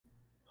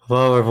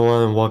Hello,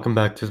 everyone, and welcome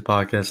back to the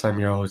podcast. I'm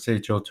your host,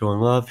 H.O. in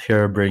Love,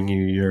 here to bring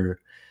you your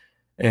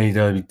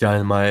AEW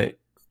Dynamite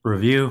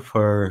review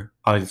for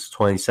August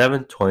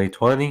 27th,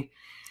 2020. It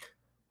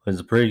was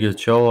a pretty good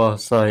show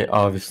last night.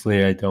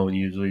 Obviously, I don't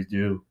usually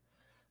do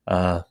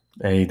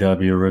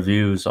AEW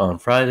reviews on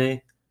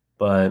Friday,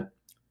 but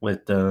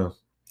with the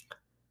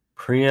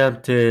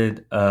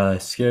preempted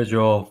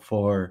schedule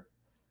for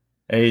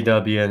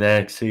AEW and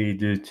NXT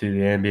due to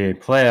the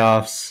NBA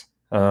playoffs,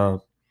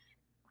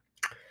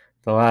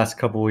 the last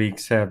couple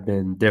weeks have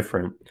been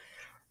different.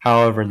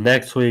 However,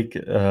 next week,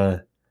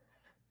 the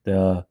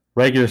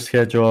regular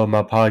schedule of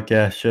my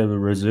podcast should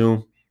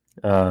resume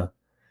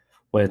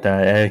with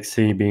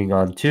NXT being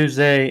on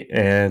Tuesday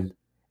and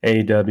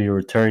AEW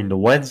returning to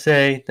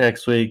Wednesday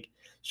next week.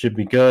 Should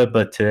be good,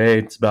 but today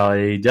it's about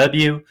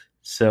AEW,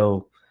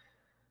 so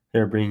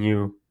here to bring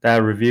you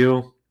that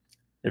review.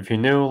 If you're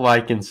new,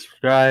 like and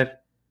subscribe.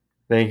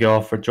 Thank you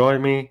all for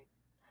joining me.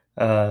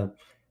 I'll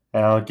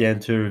get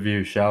into the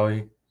review, shall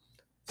we?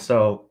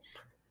 So,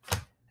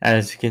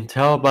 as you can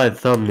tell by the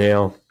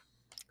thumbnail,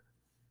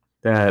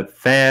 that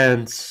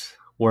fans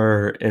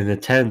were in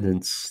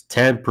attendance.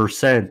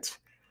 10%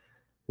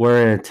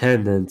 were in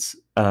attendance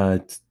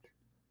last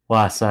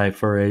night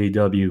for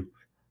AEW.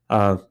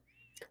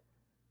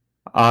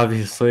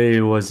 Obviously,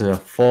 it wasn't a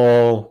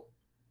full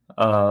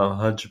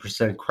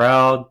 100%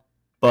 crowd,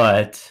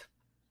 but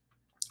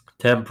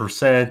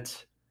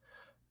 10%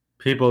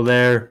 people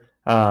there.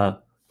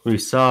 We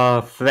saw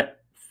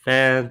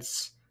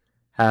fans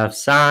have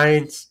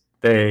signs.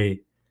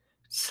 They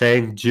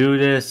sang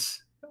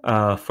Judas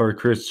for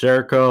Chris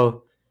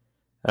Jericho,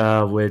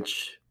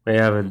 which we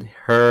haven't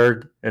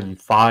heard in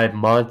 5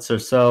 months or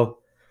so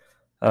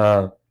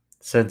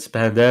since the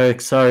pandemic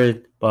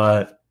started.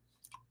 But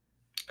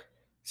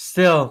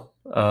still,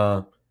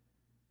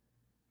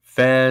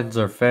 fans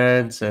are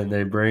fans, and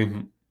they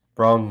bring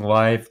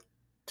life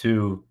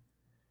to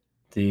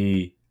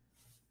the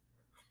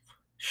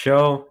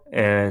show.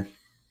 And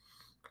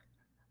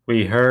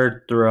we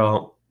heard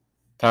throughout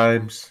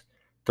times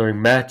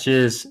during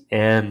matches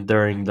and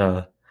during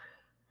the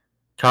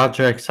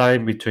contract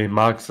signed between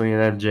Moxley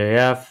and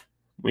MJF.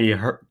 We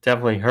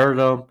definitely heard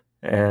them,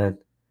 and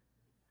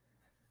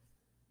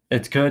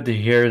it's good to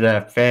hear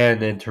that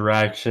fan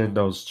interaction,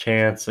 those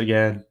chants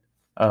again,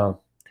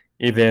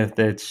 even if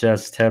it's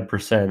just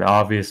 10%.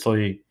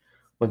 Obviously,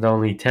 with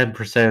only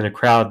 10% of the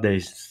crowd, they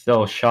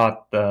still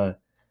shot the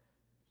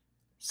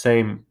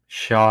same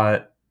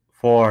shot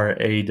for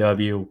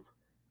AEW,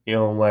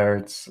 where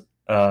it's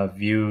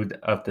viewed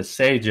of the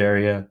stage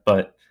area,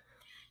 but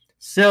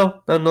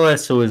still,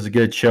 nonetheless, it was a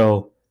good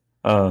show.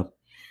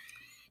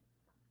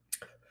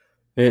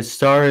 It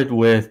started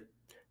with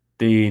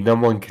the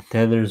number one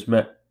contenders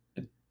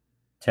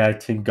tag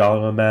team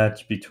gauntlet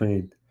match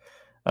between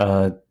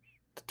the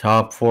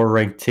top 4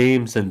 ranked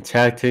teams in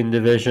tag team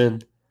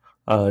division.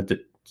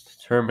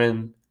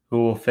 Determine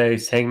who will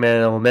face Hangman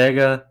and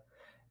Omega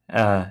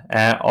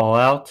at All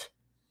Out.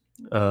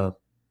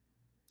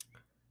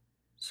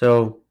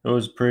 So it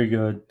was pretty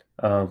good.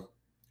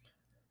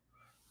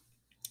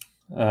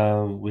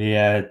 We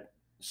had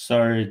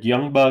started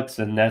Young Bucks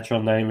and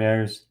Natural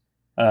Nightmares.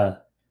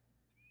 For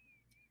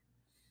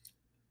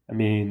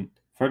the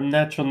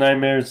Natural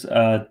Nightmares,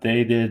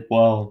 they did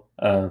well.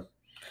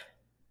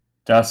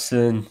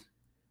 Dustin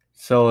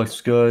still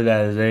looks good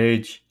at his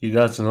age. He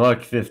doesn't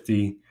look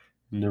 50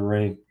 in the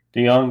ring.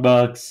 The Young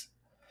Bucks,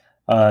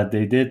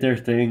 they did their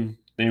thing.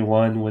 They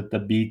won with the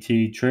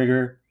BT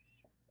trigger.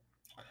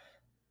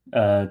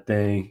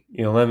 They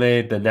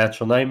eliminated the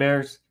Natural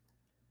Nightmares.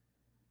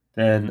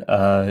 Then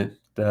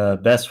the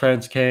Best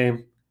Friends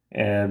came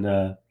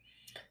and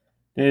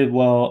did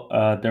well.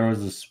 There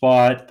was a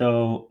spot,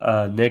 though.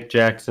 Nick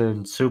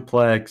Jackson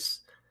suplex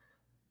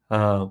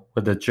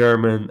with a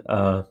German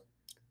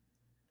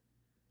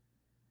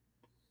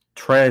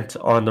Trent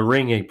on the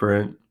ring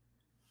apron,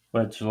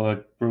 which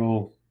looked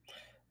brutal.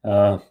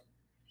 Then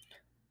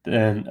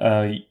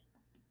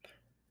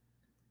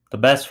the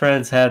Best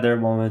Friends had their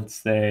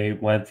moments. They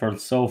went for the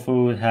soul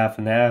food, half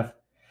and half.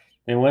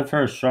 They went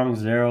for a strong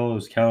zero. It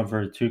was counted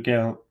for a 2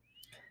 count.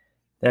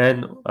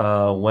 Then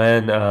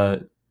when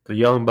the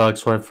Young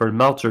Bucks went for the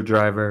Meltzer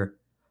driver,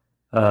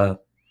 that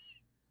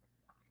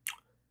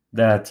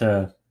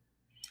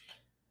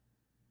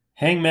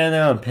Hangman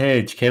Adam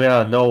Page came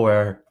out of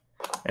nowhere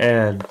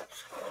and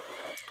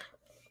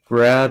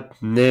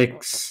grabbed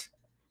Nick's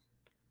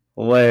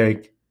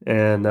leg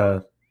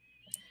and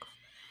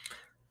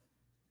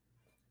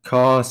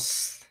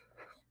cost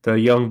the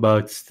Young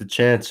Bucks the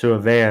chance to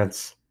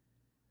advance.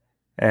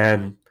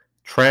 And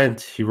Trent,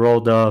 he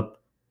rolled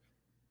up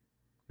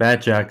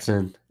Matt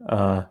Jackson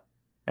and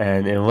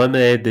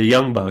eliminated the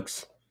Young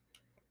Bucks.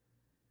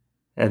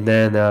 And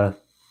then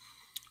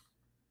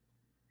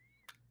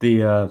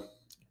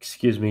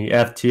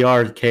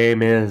FTR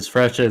came in as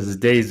fresh as a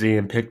daisy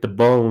and picked the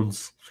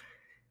bones.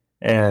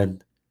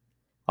 And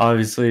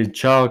obviously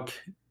Chuck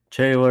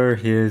Taylor,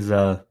 his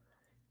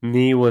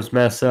knee was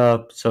messed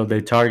up, so they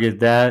targeted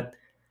that.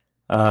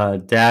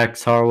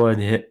 Dax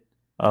Harwood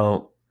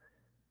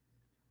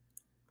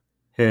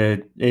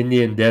hit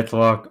Indian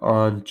Deathlock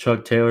on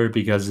Chuck Taylor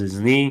because of his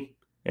knee,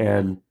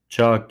 and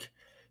Chuck,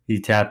 he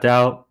tapped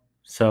out.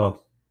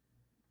 So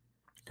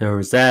there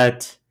was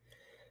that.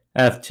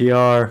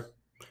 FTR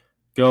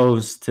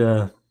goes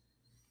to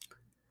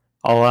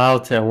All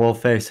Out and will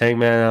face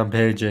Hangman Adam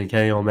Page and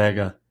Kenny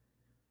Omega.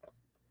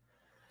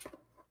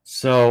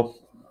 So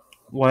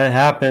what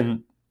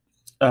happened?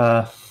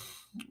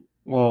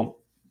 Well,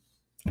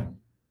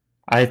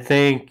 I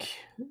think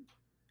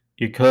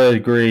you could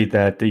agree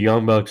that the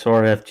Young Bucks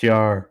or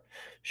FTR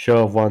should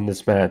have won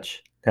this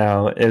match.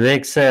 Now, it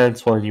makes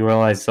sense when you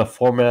realize the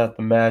format of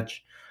the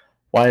match,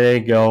 why they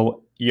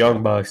go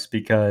Young Bucks,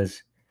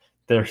 because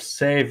they're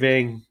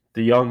saving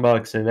the Young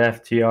Bucks and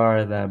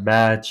FTR that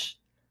match,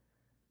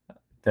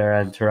 their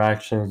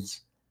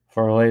interactions,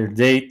 for a later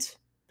date.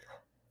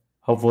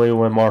 Hopefully,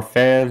 when more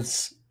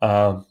fans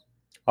are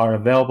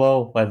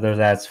available, whether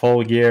that's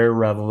Full Gear,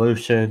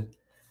 Revolution,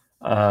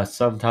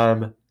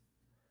 sometime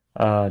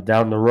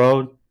down the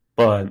road.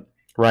 But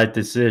right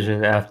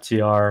decision,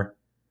 FTR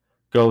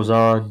goes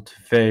on to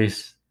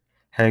face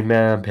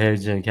Hangman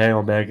Page and Kenny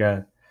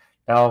Omega.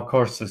 Now, of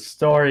course, the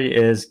story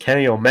is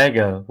Kenny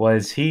Omega. What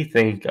does he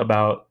think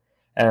about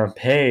Adam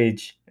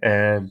Page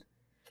and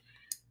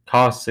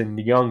costing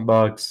the Young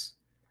Bucks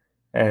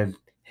and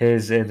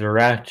his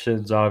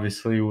interactions,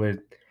 obviously, with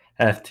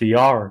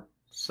FTR?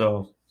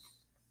 So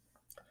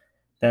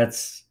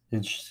that's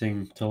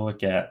interesting to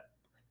look at.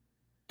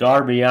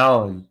 Darby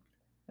Allin,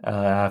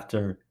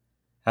 after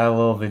had a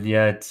little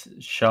vignette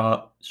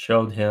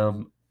showed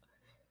him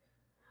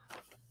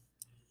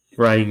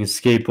riding a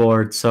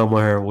skateboard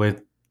somewhere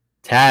with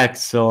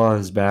tags still on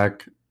his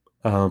back.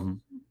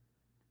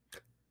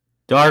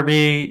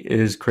 Darby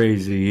is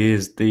crazy. He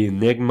is the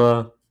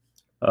enigma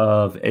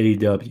of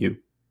AEW.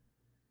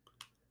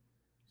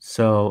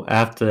 So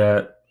after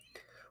that,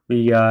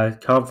 we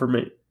got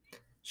confirmation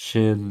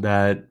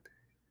that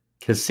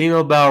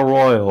Casino Battle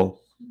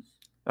Royal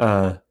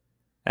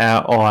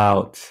at All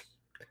Out,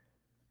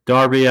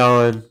 Darby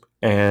Allin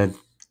and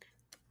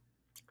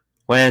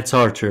Lance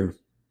Archer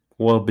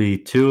will be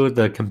two of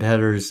the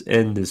competitors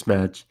in this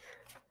match.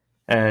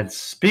 And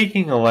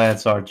speaking of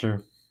Lance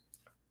Archer,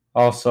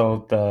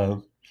 also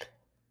the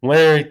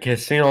winner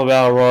Casino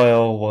Battle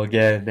Royal will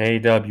get an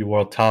AEW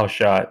World Title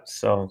shot.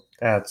 So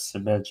that's to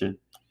mention.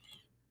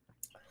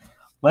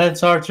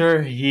 Lance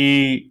Archer,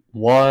 he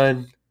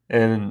won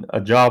in a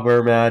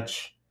jobber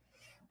match.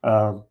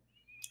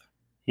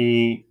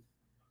 He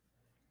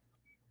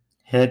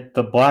hit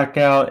the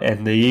blackout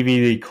and the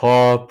EVD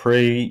claw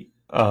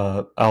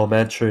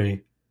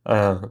pre-elementary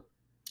for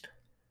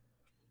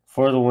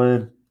the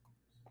win.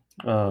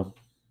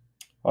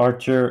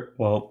 Archer,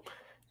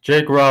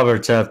 Jake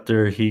Roberts,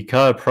 after he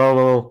cut a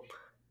promo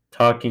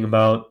talking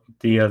about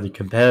the other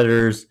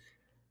competitors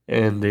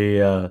in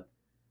the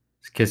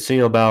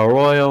Casino Battle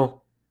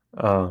Royal,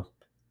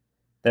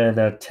 then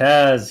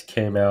Taz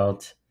came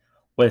out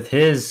with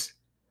his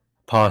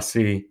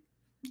posse,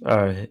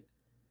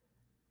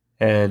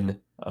 and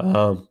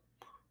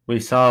we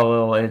saw a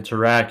little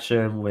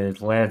interaction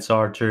with Lance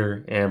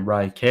Archer and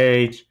Brian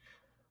Cage,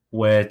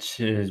 which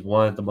is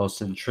one of the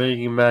most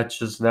intriguing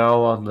matches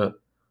now on the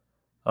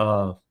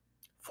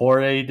for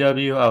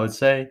AEW, I would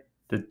say.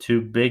 The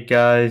two big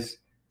guys,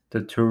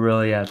 the two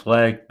really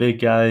athletic big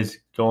guys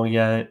going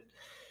at it.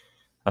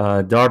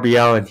 Darby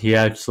Allin, he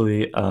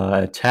actually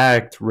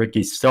attacked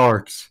Ricky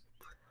Starks,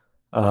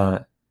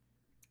 and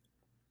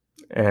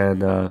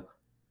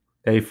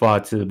they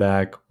fought to the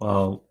back.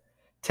 Well,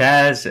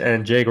 Taz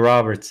and Jake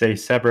Roberts, they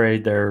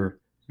separated their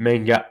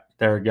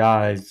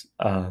guys,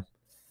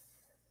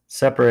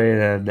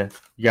 separated, and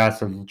got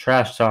some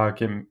trash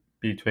talk in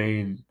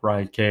between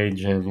Brian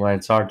Cage and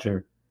Lance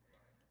Archer.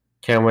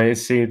 Can't wait to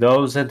see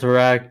those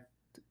interact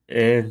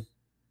in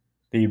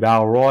the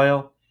Battle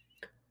Royal,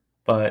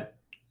 but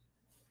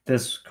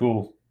this is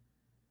cool.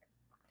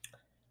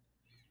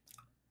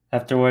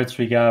 Afterwards,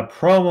 we got a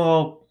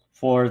promo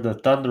for the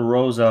Thunder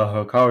Rosa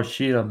Hikaru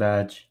Shida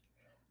match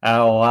at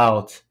All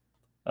Out.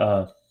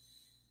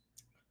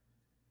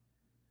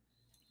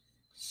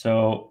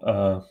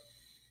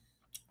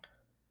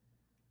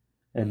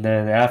 And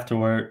then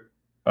afterward,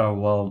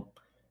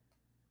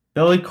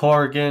 Billy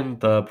Corgan,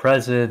 the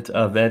president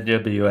of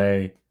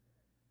NWA,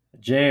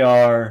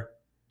 JR,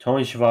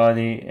 Tony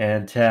Schiavone,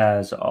 and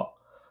Taz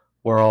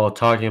were all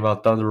talking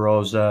about Thunder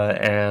Rosa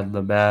and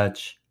the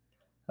match.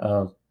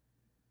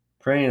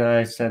 Pretty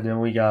nice. And then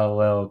we got a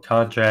little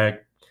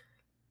contract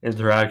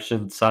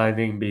interaction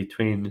signing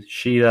between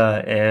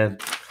Shida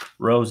and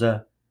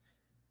Rosa.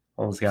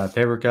 Almost got a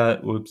paper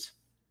cut. Whoops.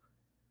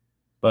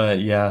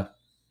 But yeah.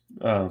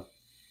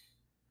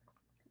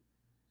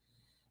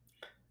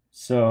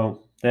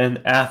 So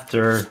then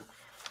after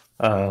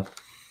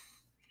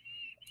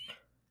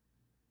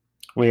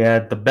we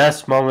had the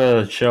best moment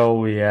of the show.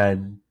 We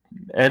had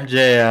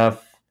MJF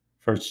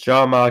versus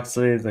Jon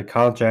Moxley, the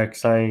contract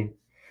signing.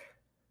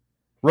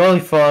 Really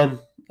fun.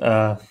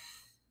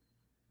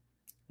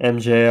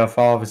 MJF,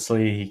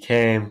 obviously, he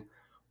came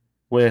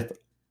with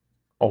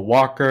a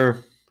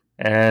walker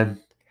and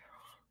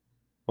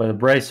with a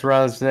brace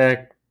around his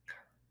neck,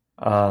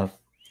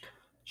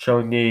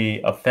 showing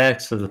the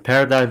effects of the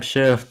paradigm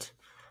shift.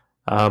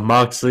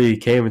 Moxley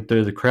came in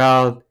through the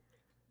crowd,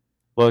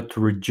 looked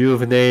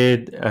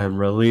rejuvenated and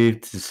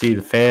relieved to see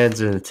the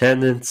fans in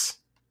attendance.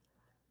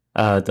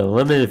 The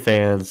limited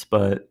fans,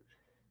 but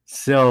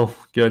still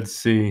good to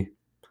see.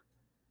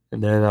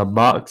 And then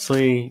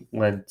Moxley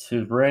went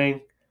to the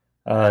ring.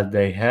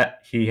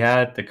 He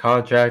had the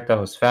contract that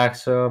was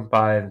faxed to him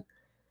by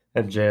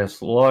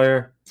MJF's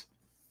lawyer.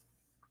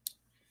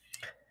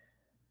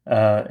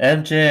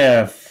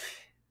 MJF,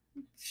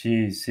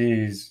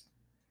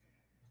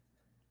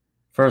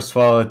 first of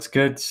all, it's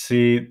good to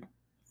see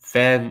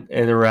fan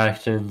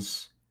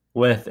interactions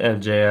with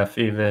MJF,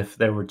 even if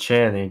they were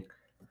chanting.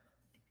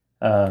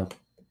 So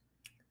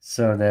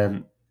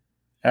then,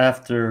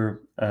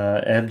 after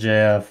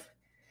MJF,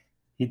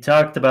 he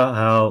talked about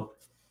how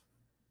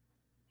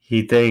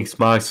he thinks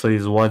Moxley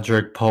is a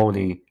one-trick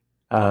pony.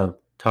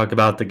 Talk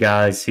about the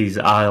guys he's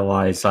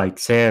idolized, like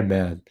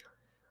Sandman.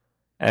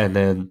 And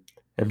then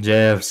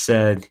MJF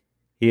said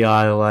he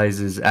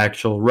idolizes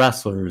actual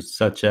wrestlers,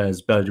 such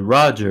as Buddy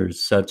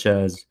Rogers, such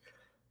as,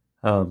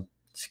 Tully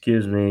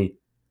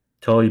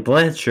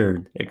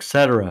Blanchard,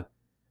 etc.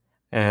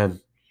 And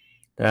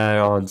that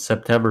on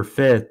September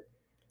 5th,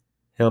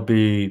 he'll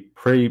be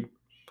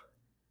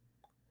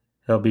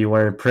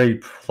wearing pretty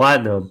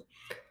platinum,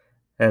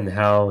 and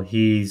how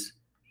he's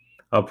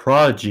a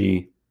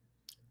prodigy.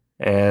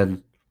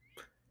 And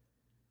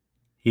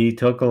he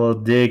took a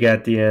little dig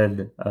at the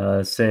end,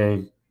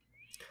 saying,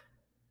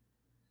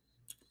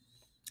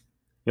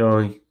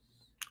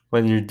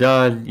 when you're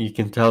done, you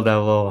can tell that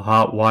little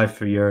hot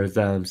wife of yours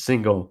that I'm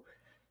single.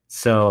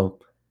 So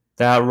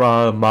that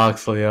riled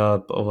Moxley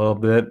up a little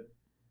bit.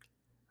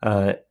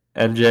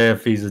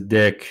 MJF, he's a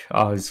dick,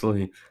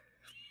 obviously.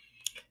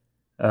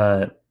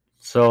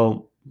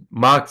 So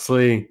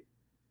Moxley,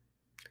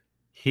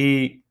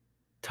 he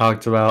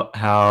talked about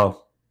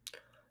how,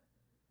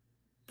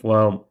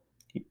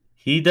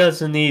 he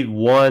doesn't need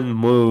one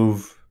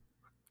move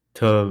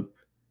to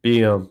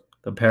beat him,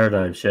 the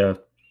paradigm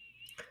shift.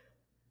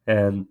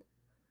 And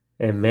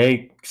it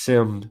makes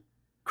him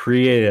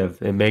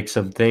creative. It makes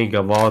him think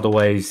of all the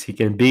ways he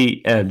can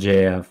beat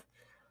MJF.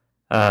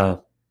 And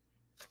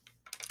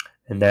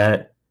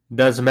that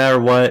doesn't matter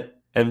what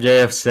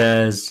MJF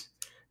says,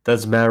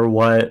 doesn't matter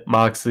what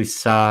Moxley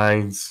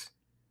signs.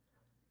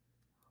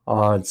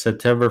 On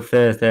September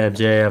 5th,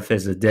 MJF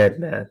is a dead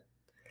man.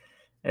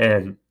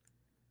 And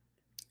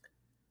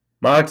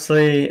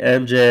Moxley,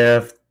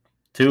 MJF,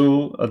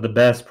 two of the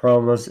best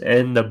promos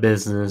in the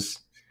business.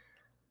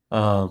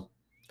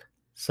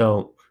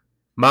 So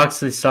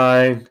Moxley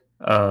signed.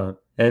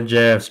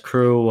 MJF's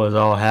crew was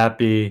all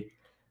happy.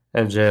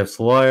 MJF's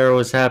lawyer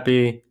was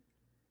happy.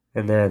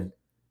 And then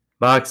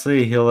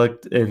Moxley, he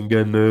looked in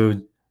good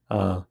mood.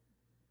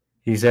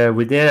 He said,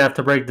 we didn't have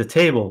to break the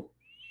table.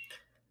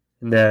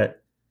 And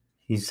that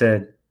he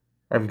said,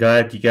 I'm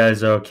glad you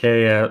guys are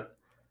okay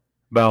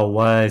about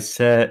what I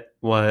said,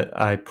 what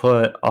I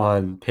put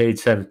on page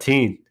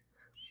 17.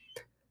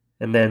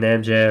 And then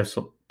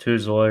MJF to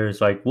his lawyer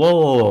is like,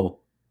 whoa,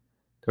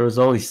 there was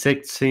only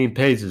 16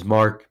 pages,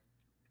 Mark.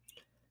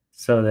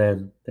 So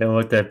then they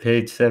looked at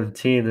page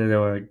 17 and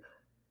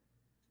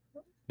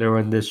they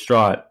were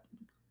distraught.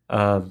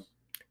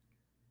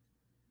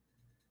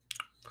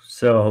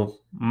 So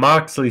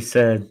Moxley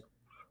said,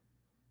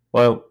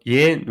 well, you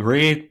didn't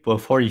read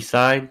before you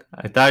signed?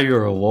 I thought you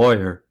were a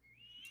lawyer.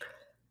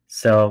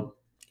 So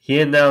he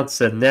announced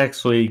that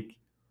next week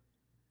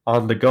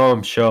on the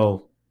Go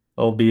Show,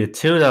 it'll be a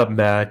tune-up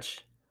match.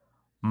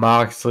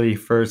 Moxley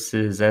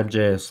versus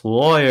MJF's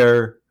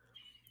lawyer.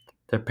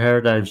 The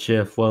paradigm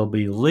shift will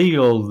be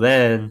legal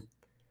then.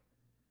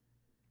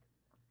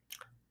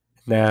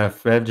 Now,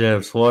 if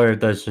MJF's lawyer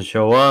doesn't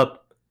show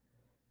up,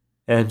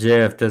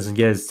 MJF doesn't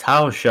get his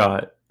title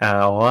shot at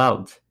All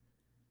Out.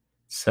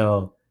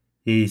 So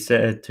he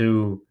said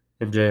to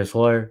MJF's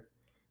lawyer,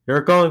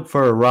 you're going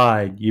for a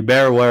ride. You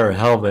better wear a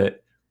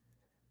helmet.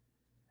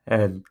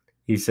 And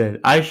he said,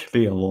 I should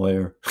be a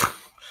lawyer.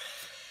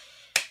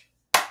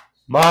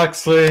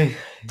 Moxley,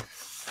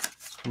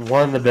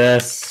 one of the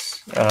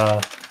best.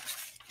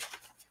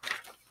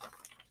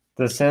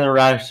 This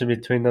interaction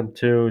between them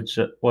two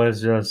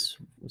was just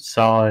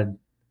solid.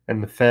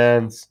 And the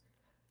fans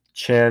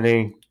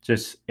chanting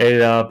just ate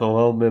it up a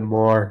little bit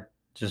more.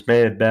 Just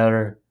made it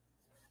better.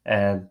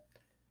 And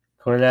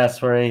couldn't ask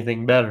for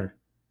anything better.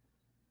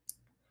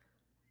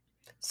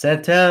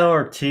 Santana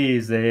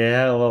Ortiz, they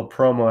had a little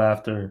promo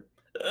after.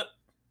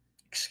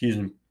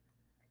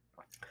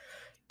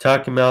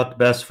 Talking about the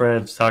best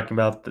friends, talking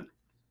about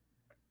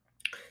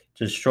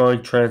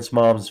destroying Trent's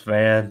mom's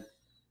van.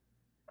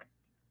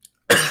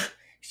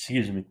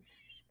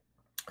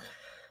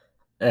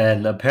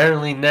 And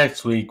apparently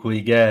next week we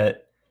got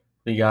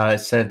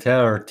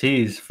Santana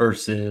Ortiz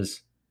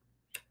versus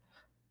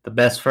the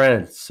best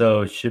friends,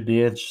 so it should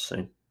be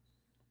interesting.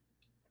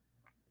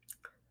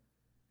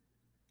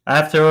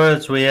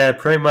 Afterwards, we had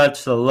pretty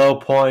much the low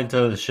point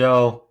of the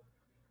show.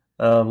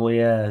 We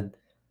had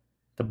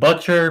the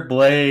Butcher,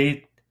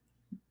 Blade,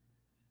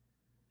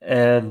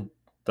 and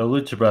the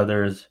Lucha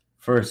Brothers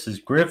versus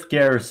Griff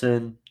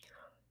Garrison,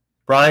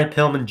 Brian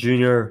Pillman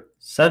Jr.,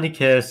 Sonny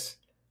Kiss,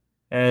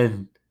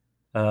 and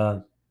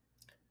Joey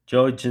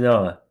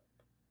Janela.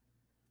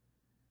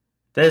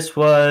 This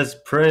was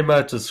pretty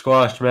much a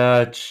squash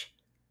match,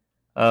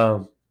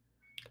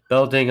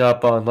 building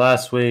up on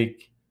last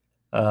week.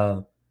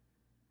 Eddie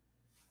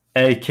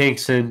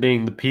Kingston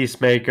being the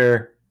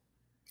Peacemaker.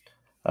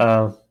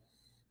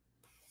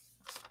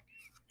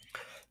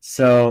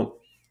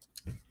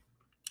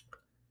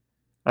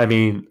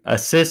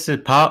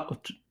 Assisted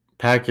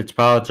package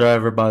power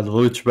driver by the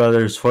Lucha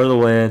Brothers for the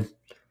win.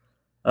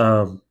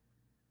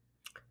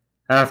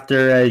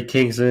 After Eddie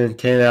Kingston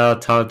came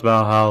out, talked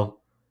about how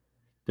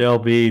there'll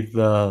be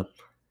the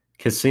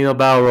Casino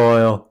Battle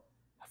Royal.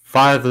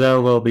 5 of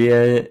them will be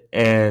in it,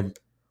 and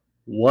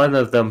one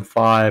of them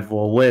 5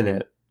 will win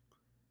it.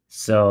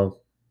 So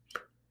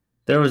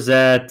there was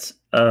that.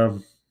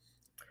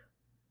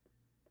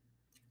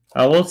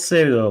 I will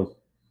say though,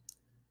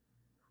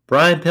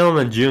 Brian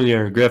Pillman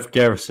Jr. and Griff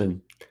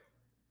Garrison,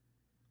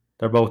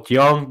 they're both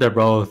young, they're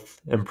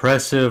both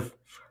impressive.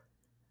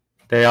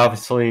 They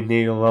obviously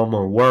need a little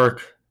more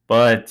work,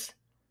 but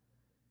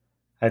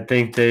I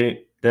think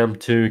them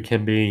two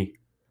can be,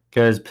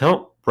 because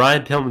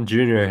Brian Pillman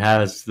Jr.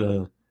 has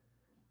the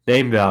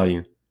name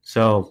value.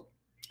 So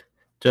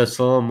just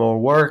a little more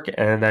work,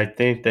 and I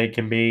think they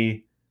can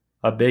be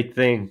a big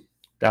thing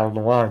down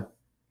the line.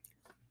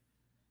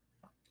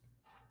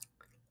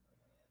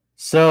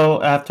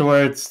 So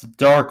afterwards, the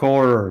Dark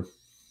Order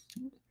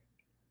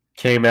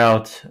came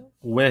out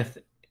with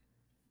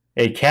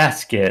a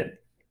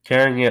casket,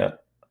 carrying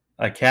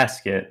a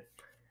casket.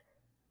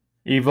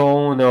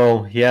 Even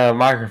though he had a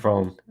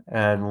microphone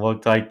and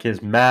looked like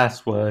his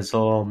mask was a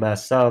little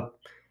messed up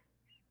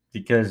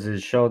because it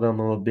showed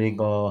him being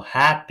a little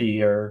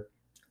happier,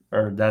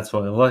 or that's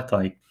what it looked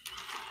like.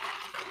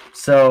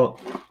 So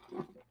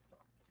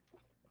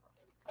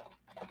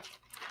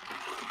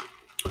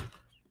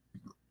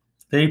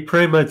they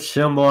pretty much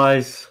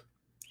symbolize,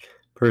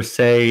 per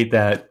se,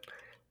 that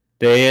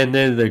they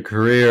ended the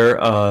career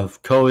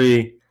of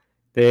Cody.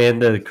 They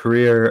ended the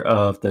career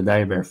of the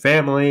Nightmare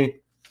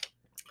Family.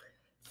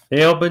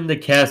 They opened the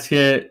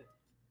casket.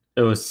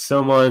 It was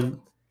someone,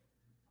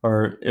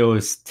 or it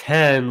was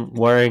 10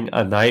 wearing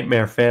a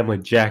Nightmare Family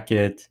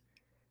jacket.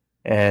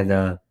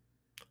 And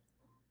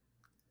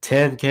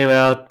 10 came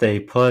out.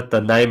 They put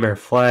the Nightmare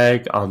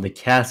flag on the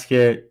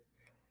casket.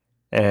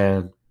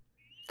 And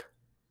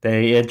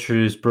they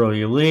introduced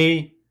Brody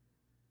Lee.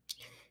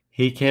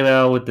 He came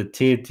out with the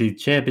TNT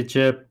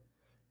Championship,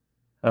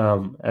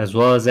 as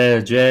well as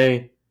Anna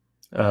Jay.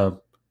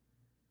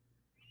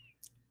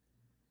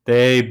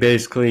 They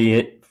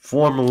basically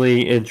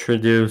formally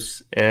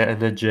introduced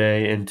Anna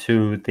Jay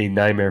into the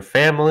Nightmare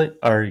Family,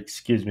 or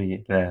excuse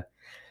me, the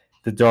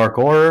Dark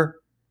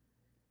Order.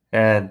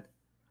 And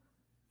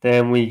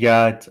then we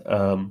got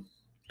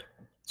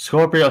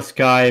Scorpio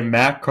Sky,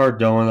 Matt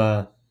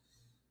Cardona,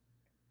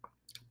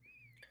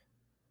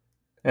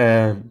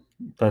 and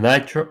the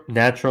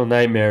Natural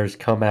Nightmares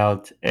come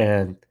out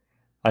and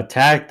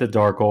attack the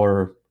Dark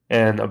Order.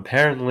 And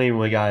apparently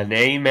we got an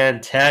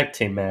 8-man tag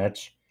team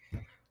match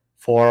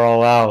for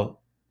All Out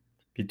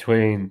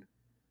between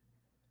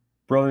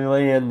Brody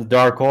Lee and the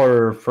Dark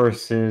Order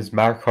versus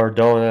Matt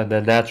Cardona, the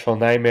Natural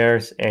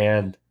Nightmares,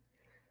 and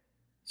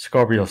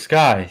Scorpio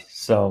Sky.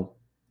 So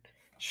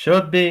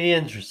should be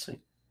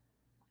interesting.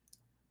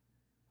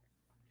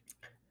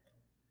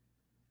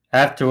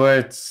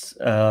 Afterwards,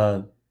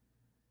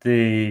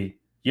 the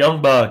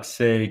Young Bucks,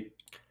 they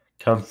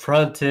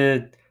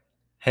confronted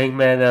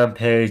Hangman Adam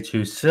Page,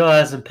 who still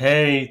hasn't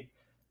paid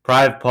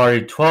Private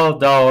Party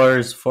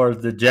 $12 for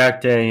the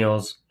Jack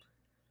Daniels.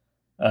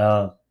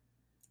 About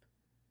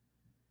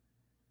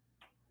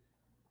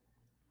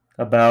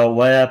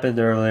what happened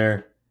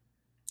earlier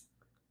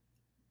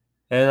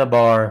in a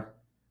bar,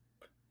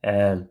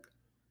 and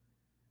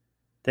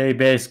they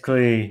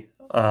basically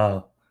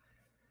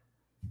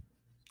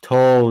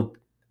told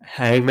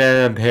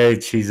Hangman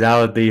Page he's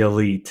out of the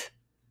Elite.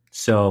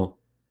 So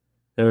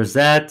there was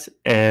that,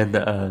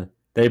 and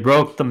they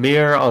broke the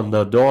mirror on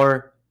the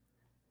door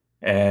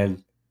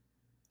and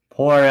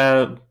poured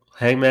out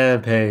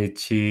Hangman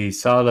Page. He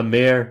saw the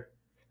mirror,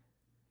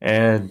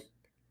 and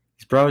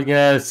he's probably gonna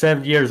have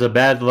 7 years of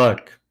bad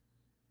luck.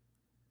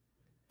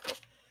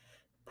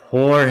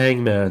 Poor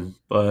Hangman.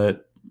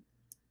 But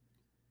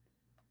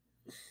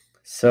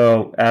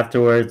so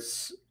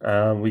afterwards,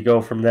 we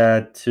go from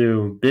that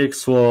to Big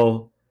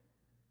Swole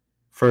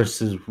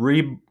versus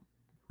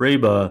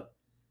Reba.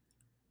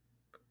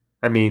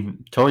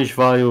 Tony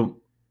Schiavone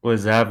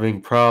was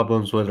having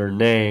problems with her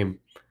name,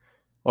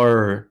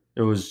 or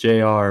it was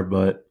JR,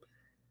 but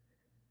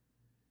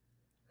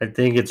I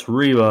think it's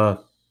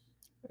Reba.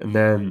 And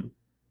then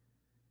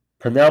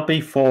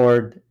Penelope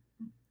Ford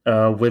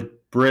with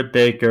Britt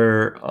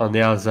Baker on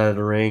the outside of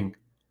the ring,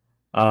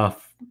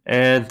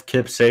 and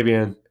Kip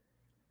Sabian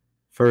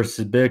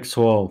versus Big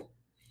Swole.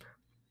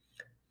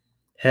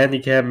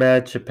 handicap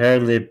match.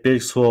 Apparently,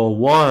 Big Swole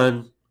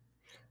won.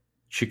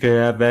 She could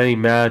have any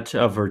match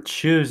of her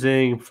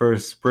choosing for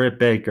Britt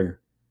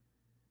Baker.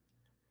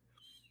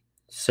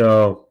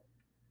 So,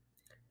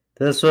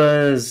 this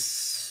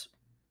was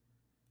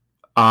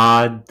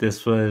odd.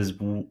 This was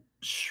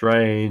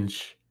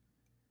strange.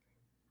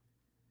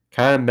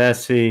 Kind of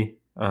messy.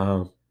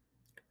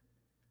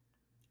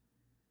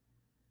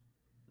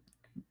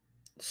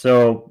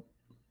 So,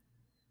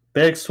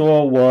 Big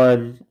Swole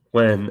won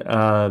when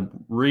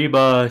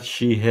Reba,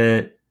 she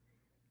hit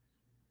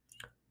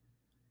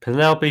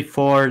Penelope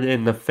Ford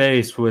in the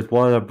face with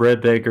one of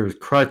Britt Baker's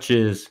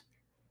crutches,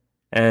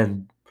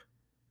 and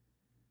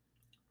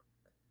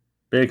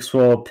Big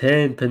Swole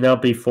pinned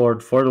Penelope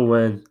Ford for the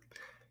win.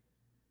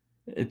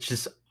 It's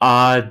just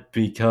odd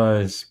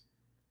because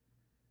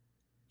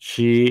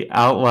she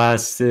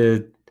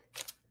outlasted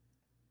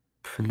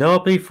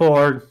Penelope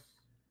Ford,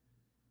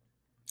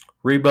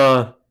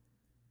 Reba,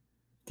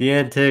 the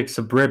antics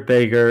of Britt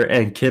Baker,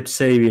 and Kip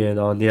Sabian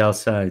on the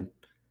outside.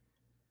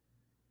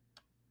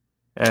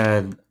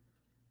 And,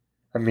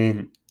 I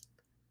mean,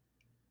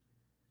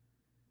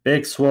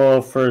 Big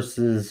Swole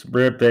versus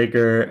Britt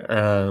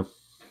Baker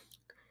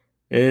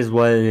is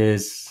what it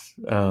is.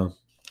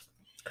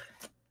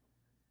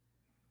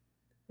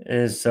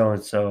 Is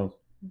so-and-so.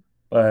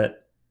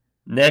 But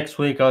next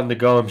week on the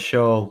Golem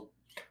Show,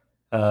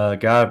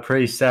 got a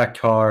pretty stacked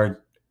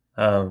card.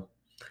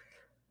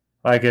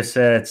 Like I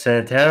said,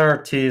 Santana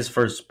Ortiz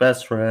versus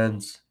Best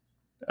Friends.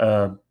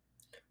 Got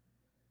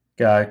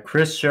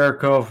Chris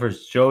Jericho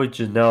versus Joey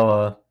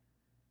Janela.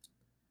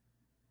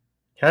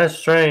 Kind of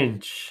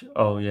strange.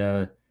 Oh,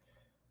 yeah.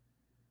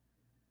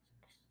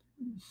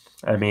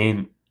 I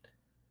mean,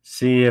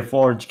 see if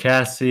Orange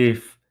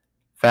Cassidy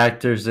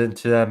factors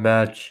into that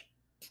match.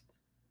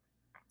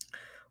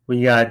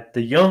 We got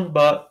the Young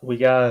Bucks. We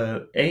got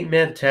an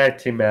 8-man tag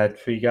team match.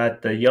 We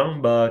got the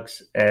Young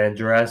Bucks and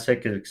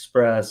Jurassic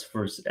Express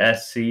versus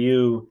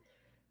SCU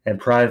and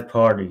Private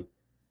Party.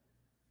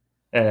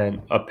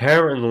 And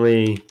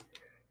apparently,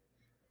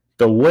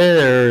 the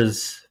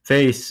winners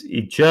face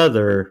each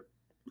other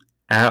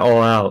at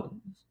All Out.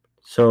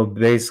 So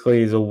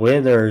basically, the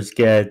winners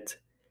get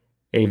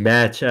a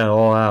match at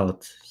All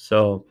Out.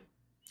 So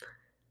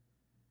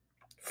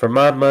for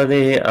my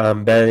money,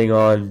 I'm betting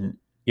on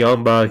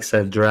Young Bucks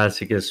and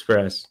Jurassic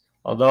Express.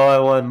 Although I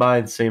wouldn't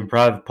mind seeing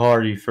Private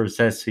Party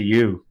versus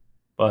SCU.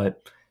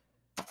 But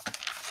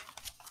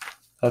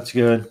that's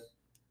good.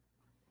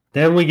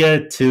 Then we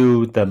get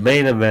to the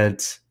main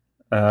event.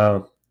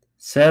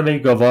 Sammy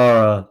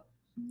Guevara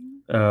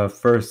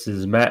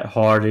versus Matt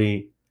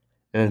Hardy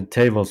in a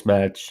tables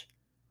match.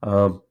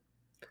 The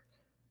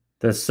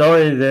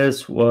story of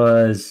this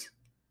was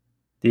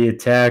the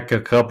attack a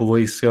couple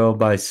weeks ago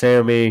by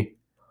Sammy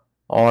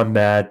on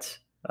Matt,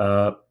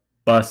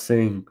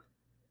 busting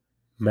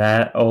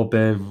Matt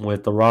open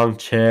with the wrong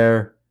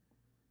chair.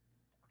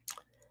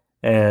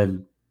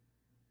 And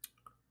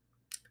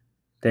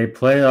they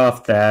played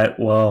off that.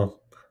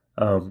 Well,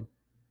 I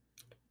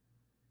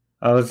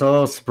was a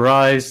little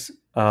surprised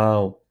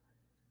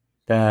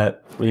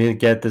that we didn't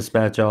get this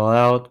match All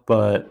Out,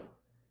 but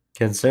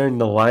considering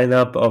the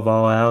lineup of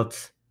All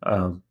Outs,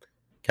 kind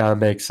of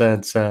makes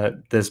sense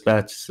that this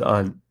match is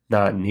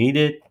not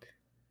needed.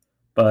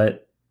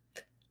 But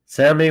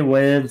Sammy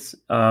wins.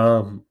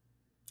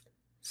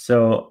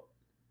 So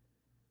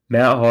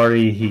Matt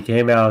Hardy, he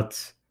came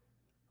out,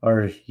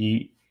 or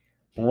he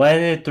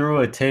landed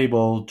through a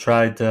table,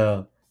 tried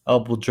to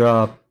elbow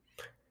drop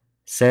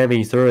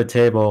Sammy through a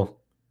table.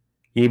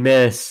 He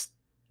missed,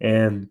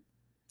 and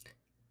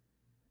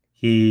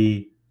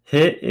he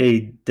hit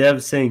a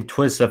devastating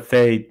twist of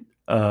fate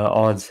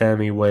on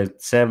Sammy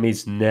with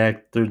Sammy's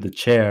neck through the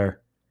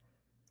chair.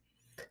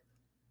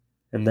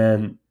 And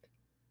then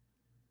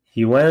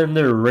he went in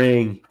the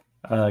ring,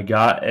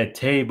 got a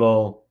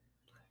table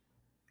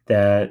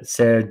that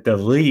said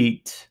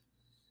delete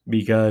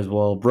because,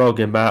 well,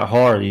 broken Matt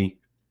Hardy.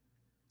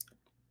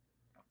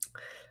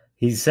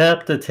 He set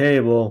up the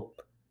table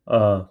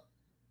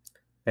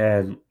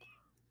and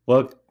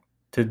looked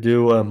to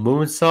do a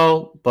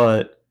moonsault,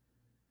 but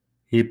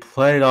he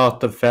played off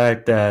the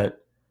fact that,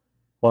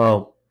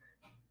 well,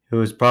 he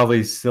was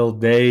probably still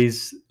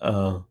dazed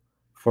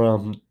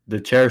from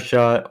the chair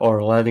shot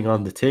or landing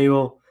on the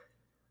table,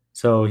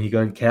 so he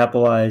couldn't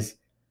capitalize.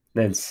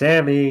 Then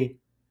Sammy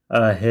hit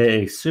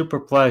a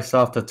superplex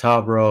off the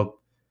top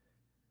rope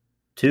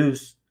to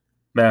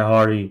Matt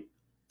Hardy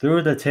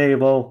through the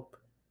table.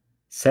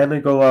 Sammy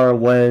Guevara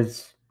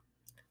wins.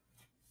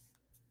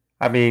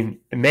 I mean,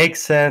 it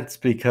makes sense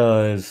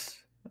because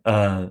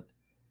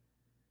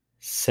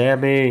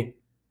Sammy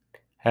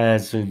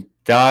has been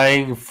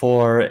dying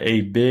for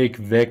a big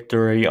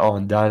victory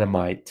on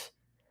Dynamite.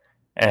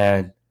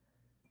 And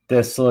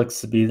this looks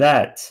to be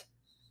that.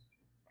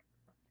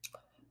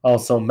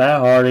 Also, Matt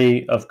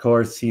Hardy, of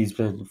course, he's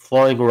been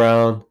floating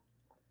around.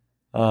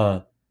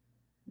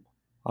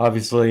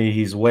 Obviously,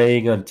 he's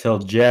waiting until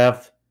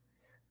Jeff.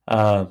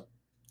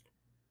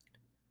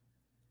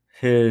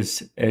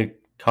 His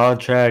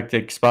contract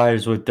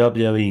expires with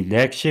WWE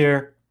next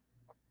year.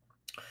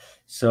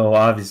 So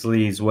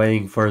obviously he's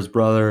waiting for his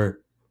brother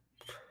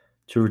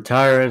to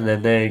retire, and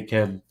then they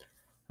can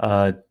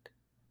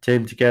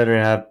team together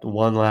and have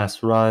one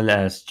last run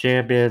as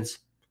champions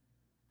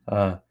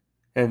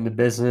in the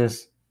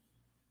business.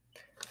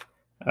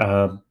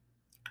 I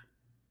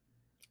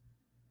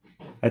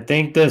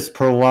think this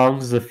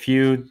prolongs the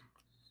feud,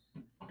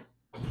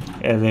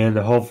 and then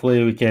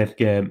hopefully we can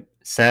get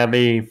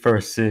Sammy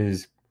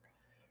versus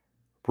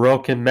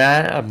Broken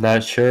Matt. I'm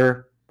not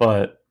sure,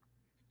 but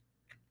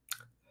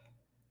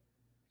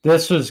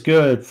this was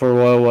good for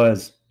what it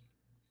was.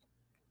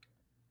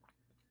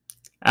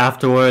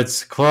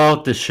 Afterwards, close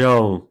out the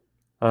show.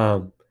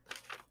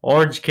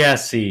 Orange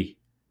Cassidy,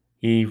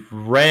 he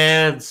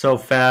ran so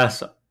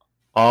fast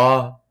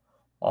all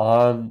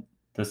on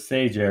the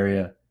stage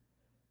area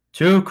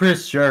to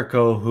Chris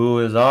Jericho, who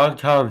is on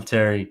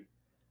commentary,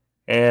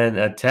 and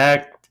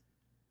attacked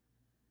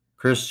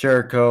Chris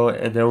Jericho,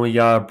 and then we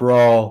got a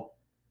brawl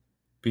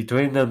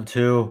between them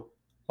two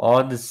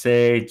on the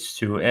stage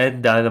to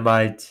end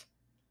Dynamite.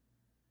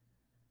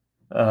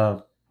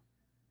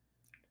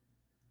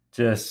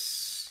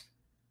 Just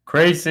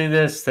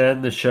craziness to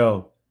end the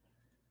show.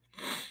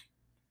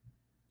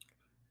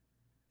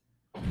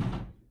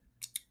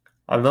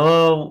 I'm a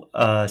little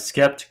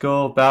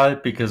skeptical about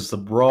it because the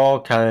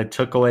brawl kind of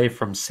took away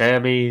from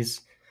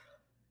Sammy's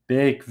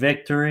big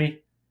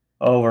victory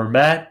over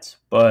Matt,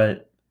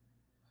 but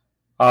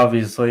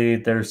obviously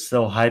they're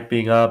still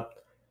hyping up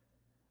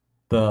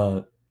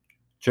the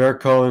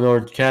Jericho and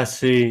Orange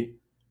Cassidy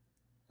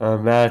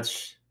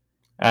match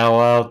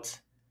out.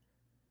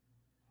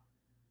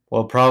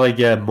 We'll probably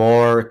get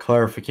more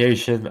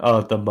clarification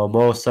of the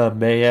Mimosa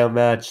Mayhem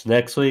match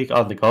next week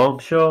on the Go Home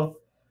Show.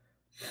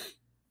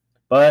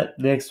 But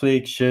next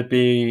week should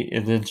be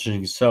an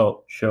interesting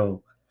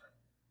show.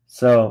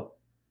 So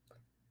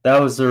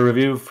that was the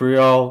review for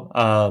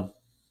y'all.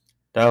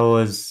 That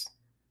was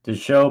the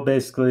show.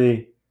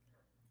 Basically,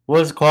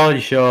 was a quality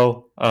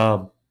show.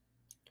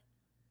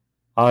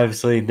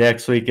 Obviously,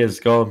 next week is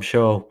Go Home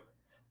Show,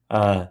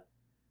 and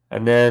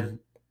then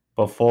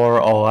before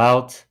All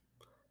Out.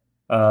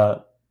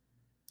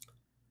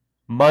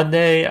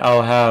 Monday,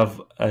 I'll have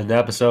an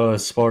episode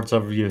of Sports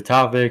Overview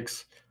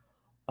Topics.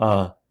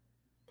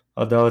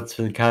 Although it's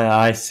been kind of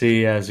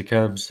icy as it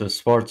comes to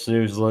sports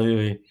news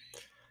lately.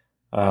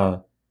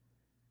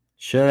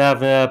 Should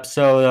have an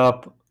episode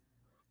up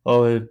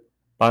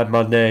by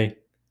Monday.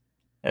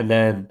 And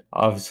then,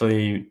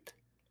 obviously,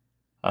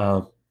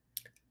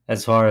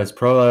 as far as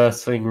pro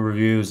wrestling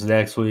reviews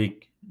next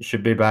week,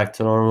 should be back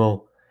to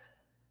normal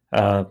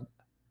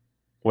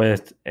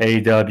with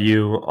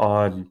AEW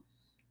on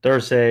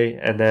Thursday,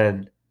 and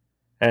then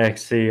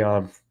NXT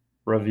on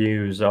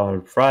reviews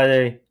on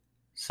Friday.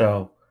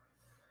 So,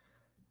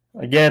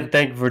 again,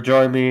 thank you for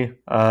joining me.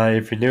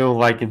 If you're new,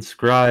 like and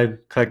subscribe.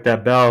 Click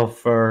that bell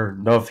for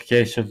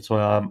notifications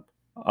when I'm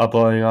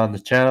uploading on the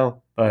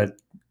channel. But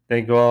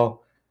thank you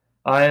all.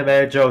 I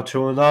am Joe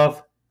True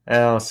Love, and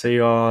I'll see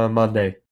you all on Monday.